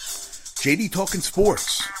JD Talking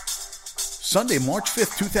Sports. Sunday, March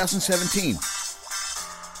 5th, 2017.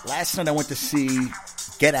 Last night I went to see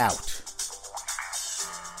Get Out.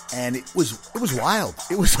 And it was wild.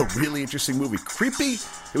 It was a really interesting movie. Creepy.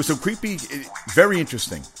 It was so creepy, very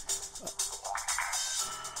interesting.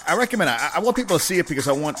 I recommend it. I want people to see it because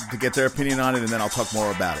I want to get their opinion on it, and then I'll talk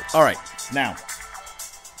more about it. All right, now,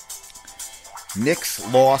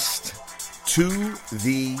 Knicks lost to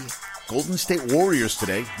the Golden State Warriors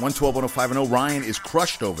today, 112-105-0. Ryan is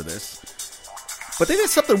crushed over this. But they did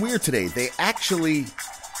something weird today. They actually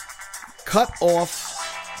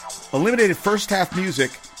eliminated first half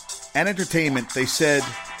music and entertainment. They said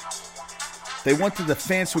they wanted the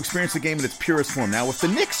fans to experience the game in its purest form. Now, if the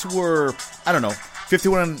Knicks were,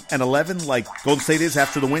 51-11 like Golden State is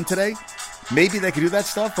after the win today, maybe they could do that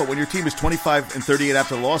stuff. But when your team is 25-38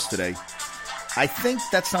 after the loss today, I think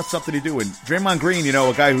that's not something to do. And Draymond Green,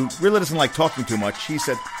 a guy who really doesn't like talking too much, he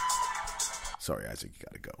said, sorry, Isaac, you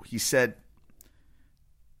got to go. He said,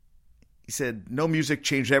 no music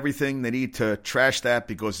changed everything. They need to trash that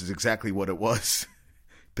because it's exactly what it was.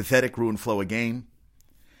 Pathetic, ruined flow of game.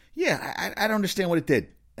 Yeah, I don't understand what it did.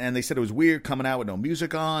 And they said it was weird coming out with no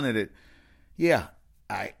music on. And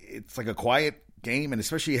it's like a quiet game. And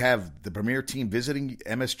especially you have the premier team visiting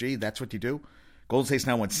MSG. That's what you do. Golden State's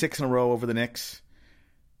now won 6 in a row over the Knicks.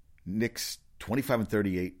 Knicks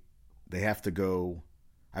 25-38. They have to go.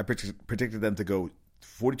 I predicted them to go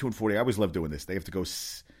 42-40. I always love doing this. They have to go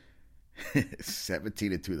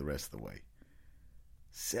 17-2 the rest of the way.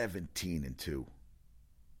 17-2.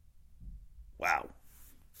 Wow.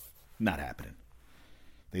 Not happening.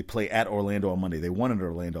 They play at Orlando on Monday. They won in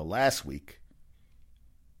Orlando last week.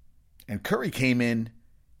 And Curry came in.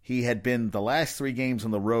 He had been, the last 3 games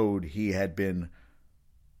on the road, he had been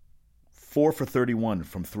 4 for 31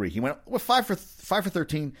 from 3. He went 5 for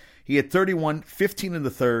 13. He had 31, 15 in the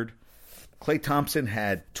third. Klay Thompson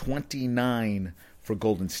had 29 for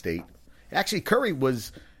Golden State. Actually, Curry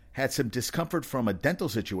had some discomfort from a dental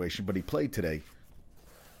situation, but he played today.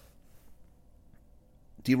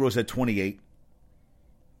 D-Rose had 28.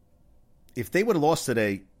 If they would have lost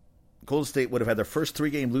today, Golden State would have had their first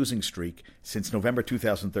 3-game losing streak since November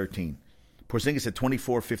 2013. Porzingis had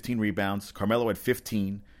 24, 15 rebounds. Carmelo had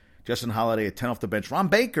 15. Justin Holiday had 10 off the bench. Ron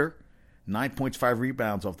Baker, 9 points, 5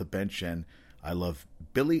 rebounds off the bench. And I love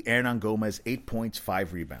Billy Hernan Gomez, 8 points,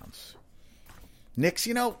 5 rebounds. Knicks,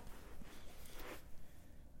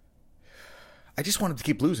 I just wanted to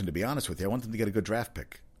keep losing, to be honest with you. I want them to get a good draft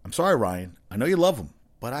pick. I'm sorry, Ryan. I know you love them,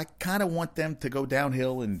 but I kind of want them to go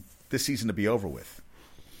downhill and this season to be over with.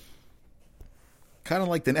 Kind of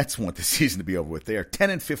like the Nets want this season to be over with. They are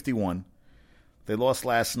 10-51. They lost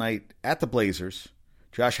last night at the Blazers.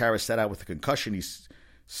 Josh Harris sat out with a concussion he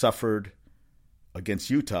suffered against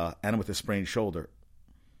Utah and with a sprained shoulder.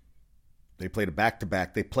 They played a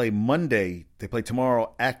back-to-back. They play Monday. They play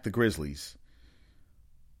tomorrow at the Grizzlies.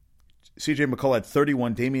 CJ McCollum had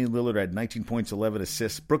 31. Damian Lillard had 19 points, 11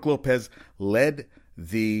 assists. Brook Lopez led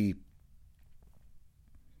the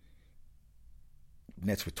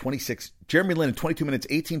Nets with 26. Jeremy Lin in 22 minutes,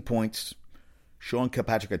 18 points. Sean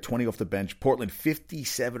Kilpatrick had 20 off the bench. Portland,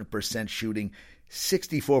 57% shooting,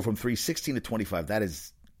 64 from 3, 16-25. That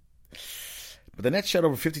is... But the Nets shot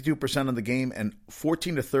over 52% on the game and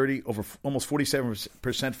 14-30, over almost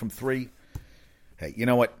 47% from 3. Hey, you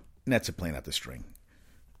know what? Nets are playing out the string.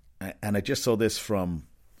 And I just saw this from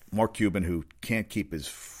Mark Cuban, who can't keep his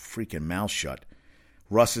freaking mouth shut.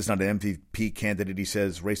 Russ is not an MVP candidate, he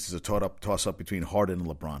says. Race is a toss-up between Harden and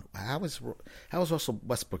LeBron. How is Russell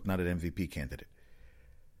Westbrook not an MVP candidate?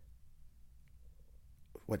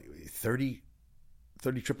 What, 30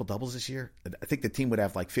 triple-doubles this year? I think the team would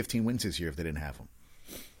have like 15 wins this year if they didn't have him.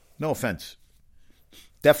 No offense.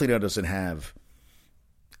 Definitely doesn't have...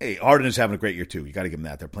 Hey, Harden is having a great year too. You got to give him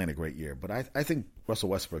that. They're playing a great year. But I think Russell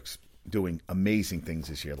Westbrook's doing amazing things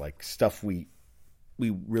this year, like stuff we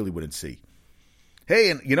really wouldn't see. Hey,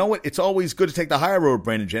 and you know what? It's always good to take the higher road,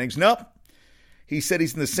 Brandon Jennings. Nope. He said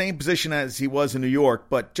he's in the same position as he was in New York,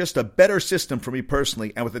 but just a better system for me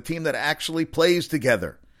personally, and with a team that actually plays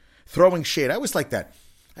together. Throwing shade. I always like that.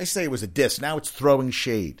 I say it was a diss. Now it's throwing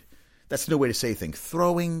shade. That's no way to say things.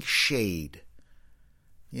 Throwing shade.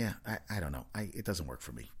 Yeah, I don't know. It doesn't work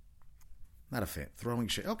for me. Not a fan. Throwing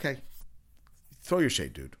shade. Okay. Throw your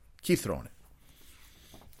shade, dude. Keep throwing it.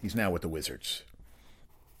 He's now with the Wizards.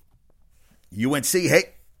 UNC,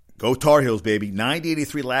 hey, go Tar Heels, baby.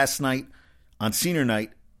 90-83 last night on senior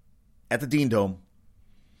night at the Dean Dome.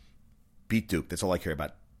 Beat Duke. That's all I care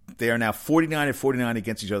about. They are now 49-49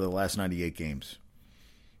 against each other the last 98 games.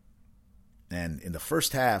 And in the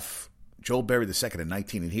first half, Joel Berry II at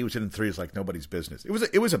 19, and he was hitting threes like nobody's business.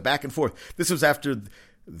 It was a back and forth. This was after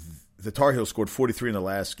the Tar Heels scored 43 in the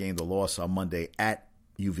last game, the loss on Monday at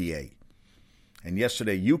UVA. And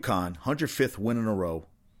yesterday, UConn, 105th win in a row,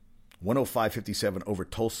 105-57 over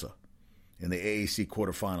Tulsa in the AAC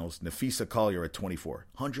quarterfinals. Nafisa Collier at 24,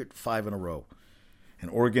 105 in a row. And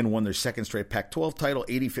Oregon won their second straight Pac-12 title,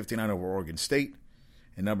 80-59 over Oregon State.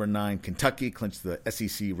 And number 9, Kentucky clinched the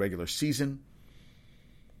SEC regular season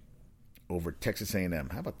over Texas A&M.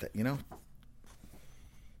 How about that,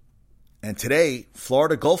 And today,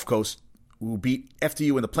 Florida Gulf Coast, who beat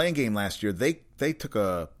FDU in the playing game last year, they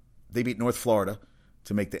beat North Florida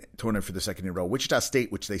to make the tournament for the second year in a row. Wichita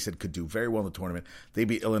State, which they said could do very well in the tournament, they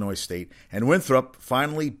beat Illinois State. And Winthrop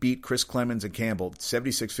finally beat Chris Clemens and Campbell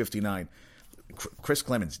 76-59. Chris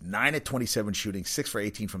Clemens, 9 of 27 shooting, 6 for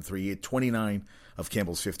 18 from 3. He had 29 of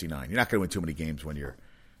Campbell's 59. You're not going to win too many games when you're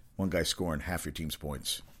one guy scoring half your team's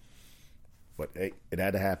points. But hey, it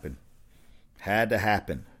had to happen. Had to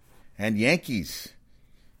happen. And Yankees,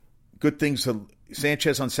 good things.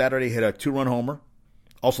 Sanchez on Saturday hit a 2-run homer.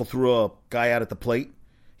 Also threw a guy out at the plate.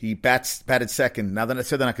 He batted second. Now, I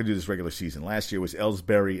said they're not going to do this regular season. Last year was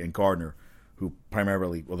Ellsbury and Gardner, who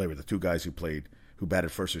primarily, they were the two guys who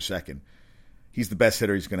batted first or second. He's the best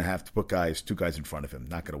hitter. He's going to have to put two guys in front of him.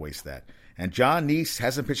 Not going to waste that. And John Neese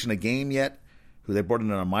hasn't pitched in a game yet, who they brought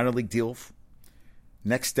in on a minor league deal.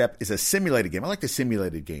 Next step is a simulated game. I like the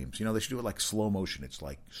simulated games. They should do it like slow motion. It's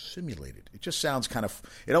like simulated. It just sounds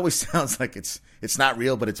it always sounds like it's not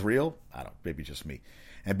real, but it's real. I don't know, maybe just me.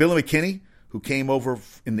 And Billy McKinney, who came over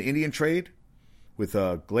in the Indian trade with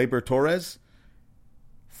Gleyber Torres,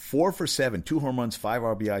 4 for 7, 2 home runs, 5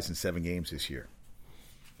 RBIs in 7 games this year.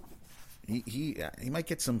 He might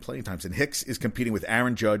get some playing times. And Hicks is competing with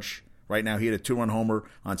Aaron Judge right now. He had a 2-run homer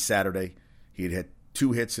on Saturday. He had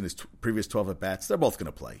 2 hits in his previous 12 at-bats. They're both going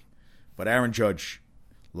to play. But Aaron Judge,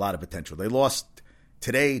 a lot of potential. They lost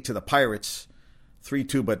today to the Pirates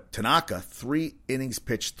 3-2, but Tanaka, 3 innings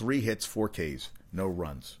pitched, 3 hits, 4 Ks, no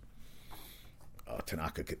runs.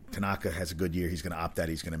 Tanaka has a good year. He's going to opt out.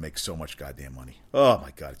 He's going to make so much goddamn money. Oh,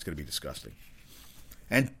 my God. It's going to be disgusting.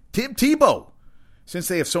 And Tim Tebow, since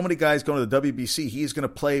they have so many guys going to the WBC, he's going to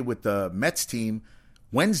play with the Mets team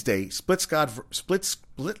Wednesday, split squad,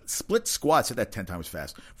 said that 10 times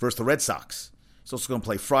fast, versus the Red Sox. He's also going to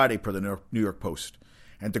play Friday per the New York Post.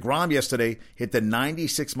 And DeGrom yesterday hit the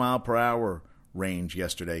 96-mile-per-hour range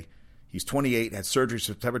yesterday. He's 28, had surgery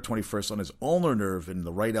September 21st on his ulnar nerve in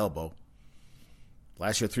the right elbow.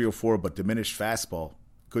 Last year, 304, but diminished fastball.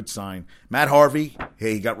 Good sign. Matt Harvey,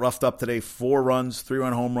 he got roughed up today. 4 runs,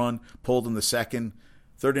 3-run home run, pulled in the second.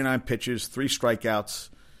 39 pitches, 3 strikeouts.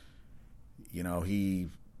 He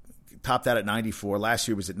topped out at 94. Last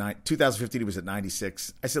year was at 2015, he was at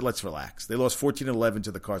 96. I said, let's relax. They lost 14-11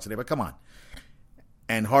 to the Cards today, but come on.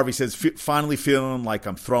 And Harvey says, finally feeling like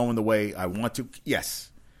I'm throwing the way I want to.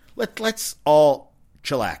 Yes. Let's all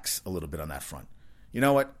chillax a little bit on that front. You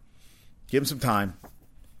know what? Give him some time.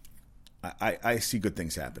 I see good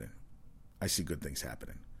things happening.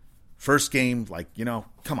 First game,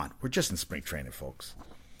 come on. We're just in spring training, folks.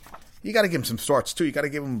 You got to give him some starts, too. You got to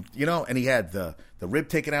give him, and he had the rib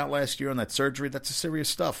taken out last year on that surgery. That's serious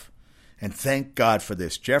stuff. And thank God for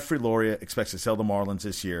this. Jeffrey Loria expects to sell the Marlins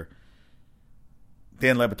this year.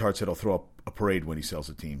 Dan Le Batard said he'll throw up a parade when he sells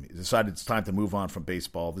the team. He decided it's time to move on from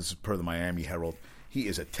baseball. This is per the Miami Herald. He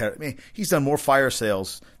is he's done more fire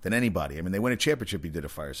sales than anybody. They win a championship, he did a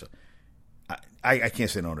fire sale. I can't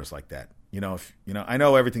say owners like that. I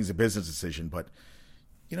know everything's a business decision, but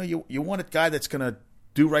you want a guy that's going to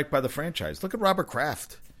do right by the franchise. Look at Robert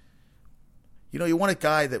Kraft. You want a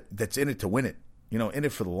guy that's in it to win it. In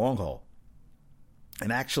it for the long haul.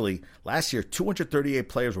 And actually, last year, 238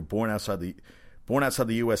 players were born outside the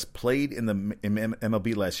U.S. played in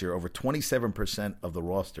MLB last year. Over 27% of the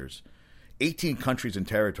rosters, 18 countries and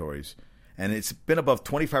territories, and it's been above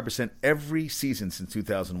 25% every season since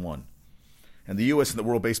 2001. And the U.S. in the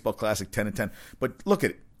World Baseball Classic 10-10. But look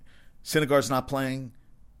at it. Syndergaard's not playing.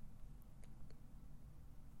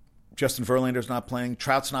 Justin Verlander's not playing.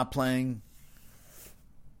 Trout's not playing.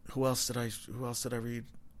 Who else did I read?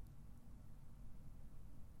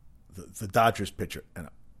 The Dodgers pitcher.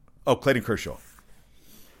 Clayton Kershaw.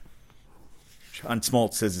 John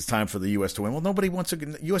Smoltz says it's time for the U.S. to win. Well, nobody wants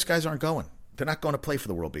to. U.S. guys aren't going. They're not going to play for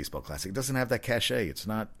the World Baseball Classic. It doesn't have that cachet. It's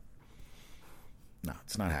not. No,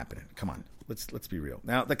 it's not happening. Come on. Let's be real.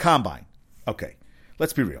 Now, the Combine. Okay.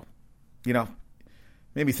 Let's be real.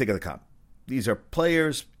 Made me think of the Combine. These are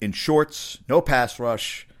players in shorts, no pass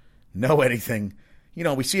rush, no anything.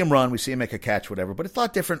 We see them run, we see them make a catch, whatever. But it's a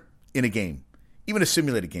lot different in a game, even a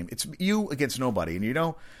simulated game. It's you against nobody.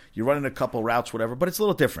 And You're running a couple routes, whatever, but it's a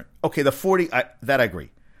little different. Okay, the 40, that I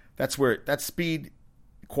agree. That's speed,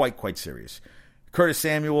 quite serious. Curtis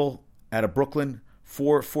Samuel out of Brooklyn,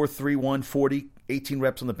 4.3, 140, 18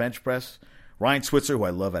 reps on the bench press. Ryan Switzer, who I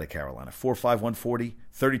love out of Carolina, 4.5, 140,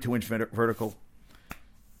 32-inch vertical.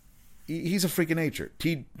 He's a freak of nature.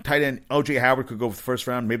 Tight end O.J. Howard could go for the first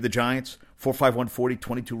round. Maybe the Giants, 4.5, 140,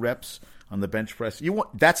 22 reps on the bench press.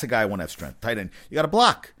 That's a guy I want to have strength. Tight end. You got to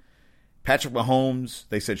block. Patrick Mahomes,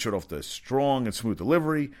 they said, showed off the strong and smooth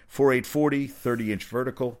delivery. 4.8, 40, 30-inch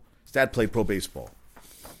vertical. His dad played pro baseball.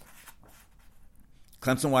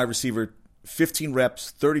 Clemson wide receiver, 15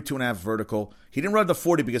 reps, 32.5 vertical. He didn't run the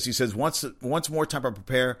 40 because he says once more time to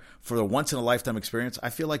prepare for the once-in-a-lifetime experience. I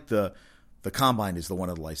feel like the combine is the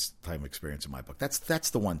one-of-a-lifetime experience in my book. That's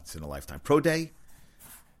the once-in-a-lifetime. Pro day,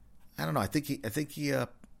 I don't know. I think he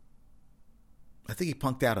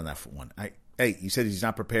punked out on that one. He said he's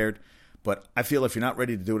not prepared, but I feel if you're not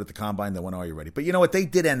ready to do it at the combine, then when are you ready? But you know what? They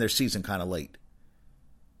did end their season kind of late.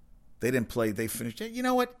 They didn't play. They finished. You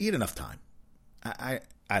know what? He had enough time. I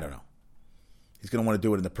don't know. He's going to want to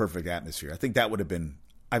do it in the perfect atmosphere. I think that would have been,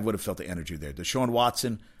 I would have felt the energy there. Deshaun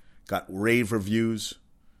Watson got rave reviews.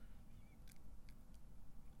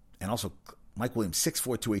 And also, Mike Williams,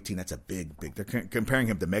 6'4", 218. That's a big. They're comparing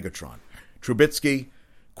him to Megatron. Trubisky,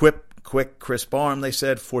 quick, crisp arm, they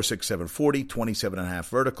said. 4'6", 740, 27.5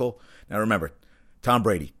 vertical. Now remember, Tom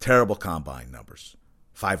Brady, terrible combine numbers.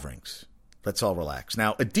 5 rings. Let's all relax.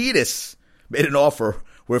 Now, Adidas made an offer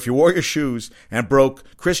where if you wore your shoes and broke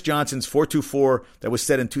Chris Johnson's 4.24 that was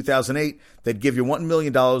set in 2008, they'd give you $1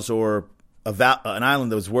 million or an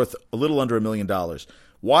island that was worth a little under $1 million.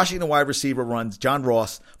 Washington wide receiver runs John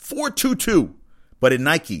Ross 4.22, but in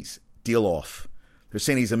Nikes, deal off. They're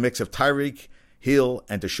saying he's a mix of Tyreek Hill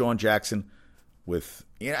and Deshaun Jackson.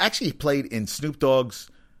 Actually, he played in Snoop Dogg's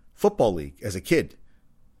football league as a kid.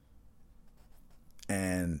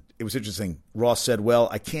 And it was interesting. Ross said, well,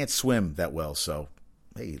 I can't swim that well, so,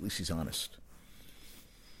 hey, at least he's honest.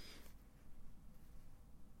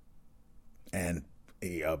 And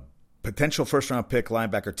a potential first-round pick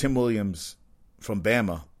linebacker, Tim Williams from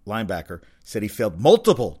Bama, linebacker, said he failed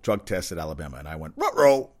multiple drug tests at Alabama. And I went,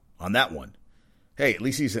 ruh-roh, on that one. Hey, at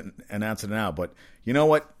least he's announcing it now. But you know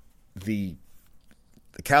what? The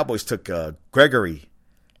Cowboys took Gregory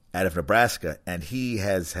out of Nebraska, and he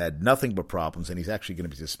has had nothing but problems, and he's actually going to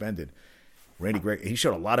be suspended. Randy Gregory, he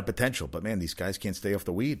showed a lot of potential, but, man, these guys can't stay off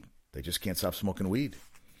the weed. They just can't stop smoking weed.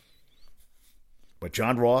 But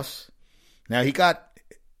John Ross, now he kept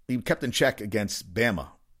in check against Bama,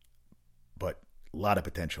 but a lot of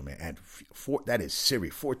potential, man. And that is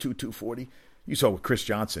serious. 4.2, 240. You saw with Chris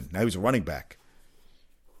Johnson. Now he's a running back.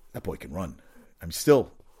 That boy can run. I mean,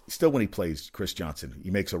 still when he plays Chris Johnson,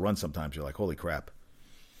 he makes a run sometimes. You're like, holy crap.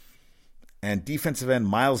 And defensive end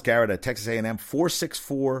Myles Garrett at Texas A&M,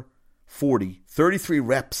 4.64, 40, 33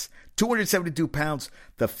 reps, 272 pounds,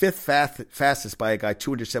 the fifth fastest by a guy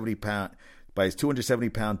 270-pound, by his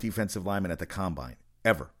 270-pound defensive lineman at the combine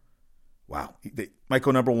ever. Wow. Might go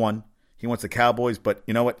number one. He wants the Cowboys, but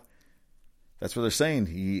you know what? That's what they're saying.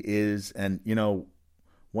 He is, and you know,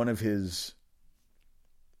 one of his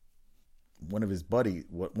fellow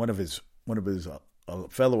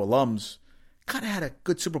alums kind of had a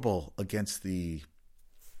good Super Bowl against the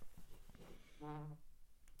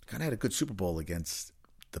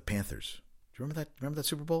Panthers. Do you remember that? Remember that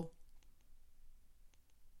Super Bowl?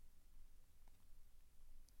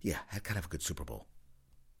 Yeah, had kind of a good Super Bowl.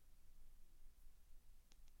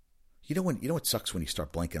 You know what sucks when you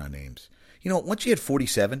start blanking on names? You know, once you hit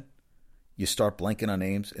 47, you start blanking on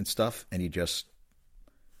names and stuff, and you just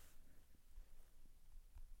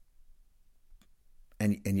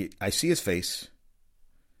I see his face,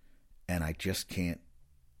 and I just can't.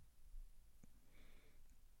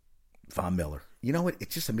 Von Miller. You know what?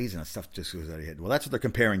 It's just amazing how stuff just goes out of your head. Well, that's what they're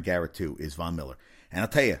comparing Garrett to, is Von Miller. And I'll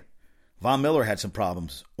tell you, Von Miller had some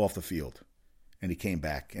problems off the field, and he came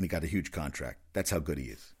back, and he got a huge contract. That's how good he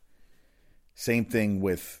is. Same thing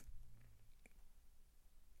with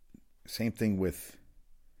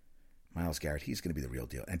Myles Garrett. He's going to be the real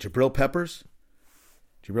deal. And Jabril Pepper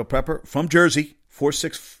from Jersey,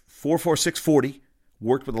 4.46, 40,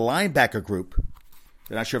 worked with a linebacker group.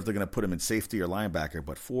 They're not sure if they're going to put him in safety or linebacker,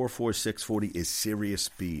 but 4.46, 40 is serious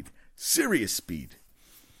speed. Serious speed.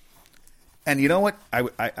 And you know what?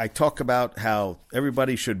 I talk about how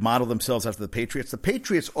everybody should model themselves after the Patriots. The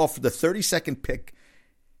Patriots offered the 32nd pick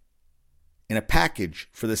in a package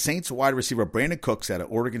for the Saints wide receiver Brandon Cooks out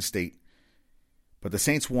of Oregon State. But the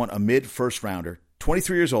Saints won a mid-first rounder,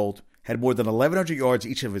 23 years old, had more than 1,100 yards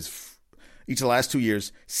each of the last 2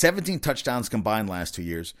 years, 17 touchdowns combined last 2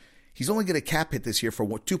 years. He's only going to cap hit this year for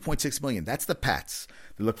 $2.6 million. That's the Pats.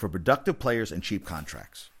 They look for productive players and cheap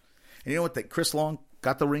contracts. And you know what? Chris Long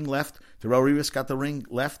got the ring left. Darrelle Revis got the ring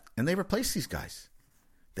left, and they replace these guys.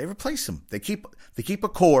 They replace them. They keep a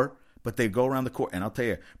core, but they go around the core. And I'll tell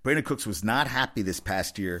you, Brandon Cooks was not happy this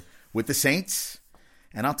past year with the Saints.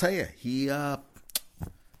 And I'll tell you,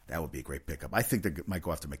 that would be a great pickup. I think they might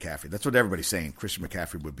go after McCaffrey. That's what everybody's saying. Christian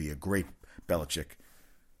McCaffrey would be a great Belichick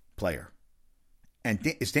player.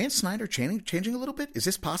 And is Dan Snyder changing a little bit? Is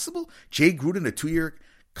this possible? Jay Gruden, a 2-year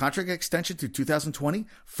contract extension to 2020.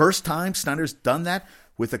 First time Snyder's done that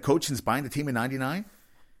with a coach since buying the team in '99.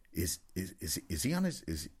 Is he on his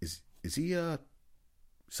is he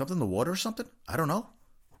something in the water or something? I don't know.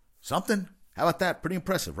 Something. How about that? Pretty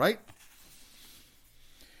impressive, right?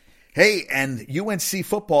 Hey, and UNC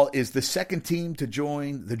football is the second team to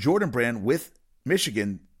join the Jordan brand with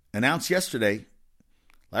Michigan. Announced yesterday.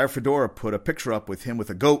 Larry Fedora put a picture up with him with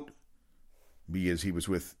a goat because he was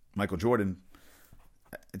with Michael Jordan.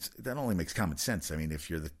 That only makes common sense. I mean,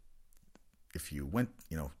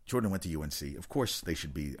 Jordan went to UNC, of course they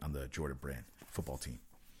should be on the Jordan brand football team.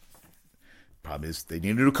 Problem is they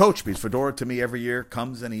need a new coach because Fedora to me every year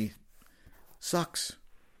comes and he sucks.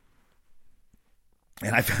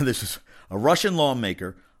 And I found this was a Russian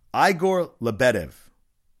lawmaker, Igor Lebedev.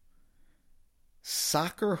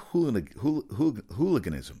 Soccer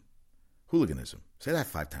hooliganism. Say that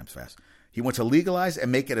 5 times fast. He wants to legalize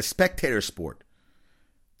and make it a spectator sport.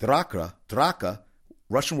 Draka,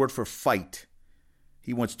 Russian word for fight.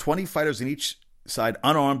 He wants 20 fighters in each side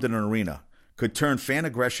unarmed in an arena. Could turn fan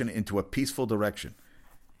aggression into a peaceful direction.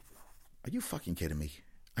 Are you fucking kidding me?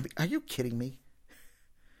 I mean, are you kidding me?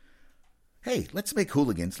 Hey, let's make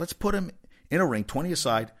hooligans. Let's put them in a ring, 20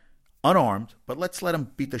 aside, unarmed, but let's let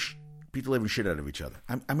them beat the living shit out of each other.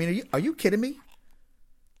 I mean, are you kidding me?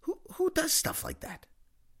 Who does stuff like that?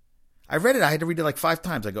 I read it. I had to read it like 5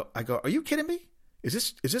 times. I go. Are you kidding me?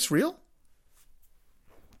 Is this real?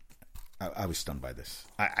 I was stunned by this.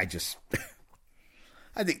 I think.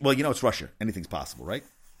 Well, it's Russia. Anything's possible, right?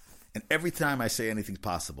 And every time I say anything's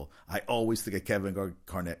possible, I always think of Kevin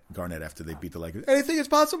Garnett after they beat the Lakers. Anything is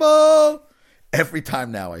possible. Every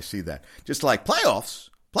time now I see that. Just like playoffs,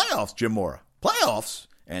 Jim Mora, playoffs.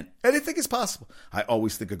 And anything is possible. I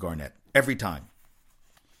always think of Garnett. Every time.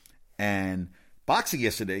 And boxing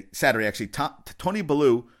Saturday actually, Tony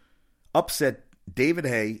Bellew upset David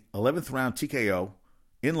Haye, 11th round TKO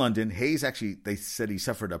in London. Hayes actually, they said he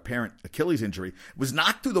suffered apparent Achilles injury. Was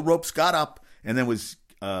knocked through the ropes, got up, and then was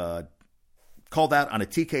called out on a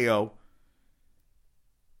TKO.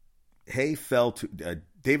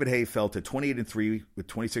 David Haye fell to 28-3 with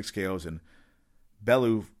 26 KOs, and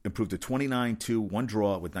Bellew improved to 29-2, 1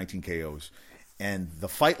 draw with 19 KOs. And the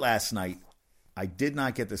fight last night, I did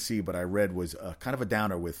not get to see, but I read was kind of a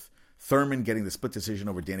downer with Thurman getting the split decision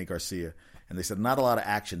over Danny Garcia. And they said not a lot of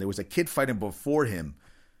action. There was a kid fighting before him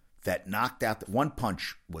that knocked out. One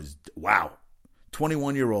punch was, wow,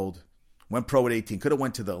 21-year-old, went pro at 18, could have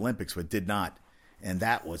went to the Olympics, but did not. And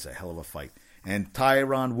that was a hell of a fight. And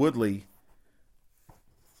Tyron Woodley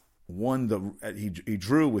won he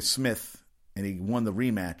drew with Smith, and he won the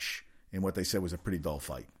rematch in what they said was a pretty dull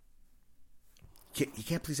fight. You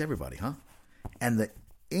can't please everybody, huh? And the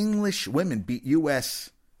English women beat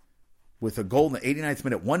U.S. with a goal in the 89th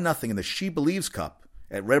minute, 1-0 in the She Believes Cup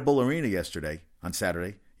at Red Bull Arena yesterday.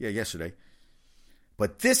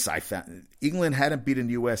 But this I found, England hadn't beaten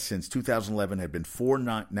the U.S. since 2011, had been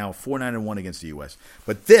 4-9-1 against the U.S.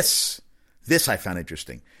 But this I found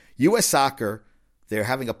interesting. U.S. Soccer, they're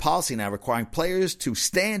having a policy now requiring players to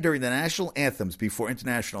stand during the national anthems before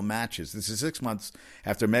international matches. This is 6 months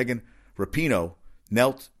after Megan Rapinoe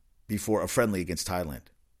knelt before a friendly against Thailand.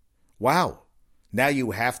 Wow. Now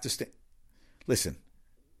you have to stand. Listen,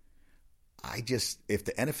 if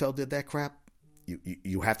the NFL did that crap,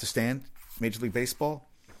 you have to stand, Major League Baseball.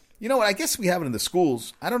 You know what? I guess we have it in the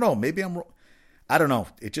schools. I don't know. Maybe I'm wrong. I don't know.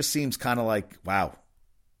 It just seems kind of like, wow,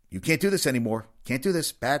 you can't do this anymore. Can't do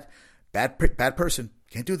this. Bad person.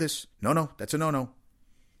 Can't do this. No, that's a no.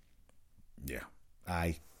 Yeah.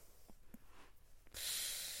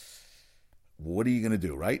 What are you going to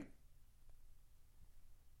do, right?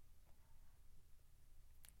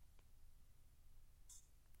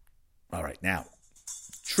 All right, now,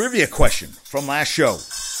 trivia question from last show.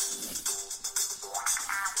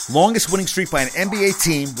 Longest winning streak by an NBA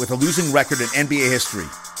team with a losing record in NBA history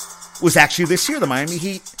was actually this year. The Miami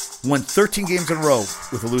Heat won 13 games in a row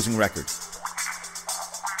with a losing record.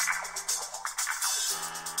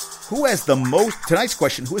 Tonight's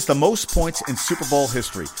question, who has the most points in Super Bowl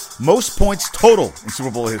history? Most points total in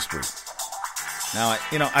Super Bowl history. Now,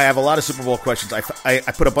 I have a lot of Super Bowl questions. I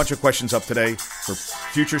put a bunch of questions up today for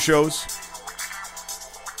future shows.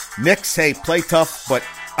 Knicks, hey, play tough, but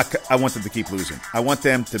I want them to keep losing. I want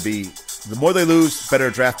them to be, the more they lose, the better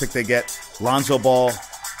draft pick they get. Lonzo Ball.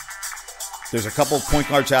 There's a couple point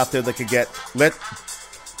guards out there that could get. Let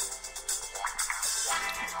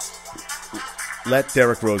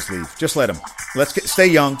Derrick Rose leave. Just let him. Stay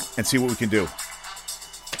young and see what we can do.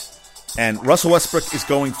 And Russell Westbrook is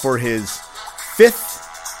going for his 5th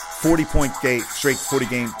 40-point game, straight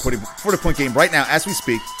 40-point game right now as we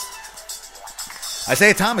speak.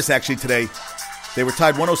 Isaiah Thomas actually today, they were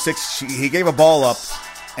tied 106. He gave a ball up,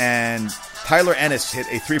 and Tyler Ennis hit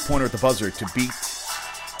a three-pointer at the buzzer to beat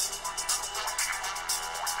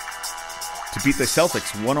the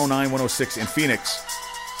Celtics 109-106 in Phoenix.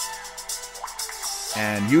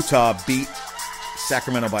 And Utah beat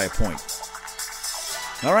Sacramento by a point.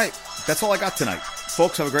 All right, that's all I got tonight.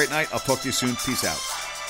 Folks, have a great night. I'll talk to you soon. Peace out.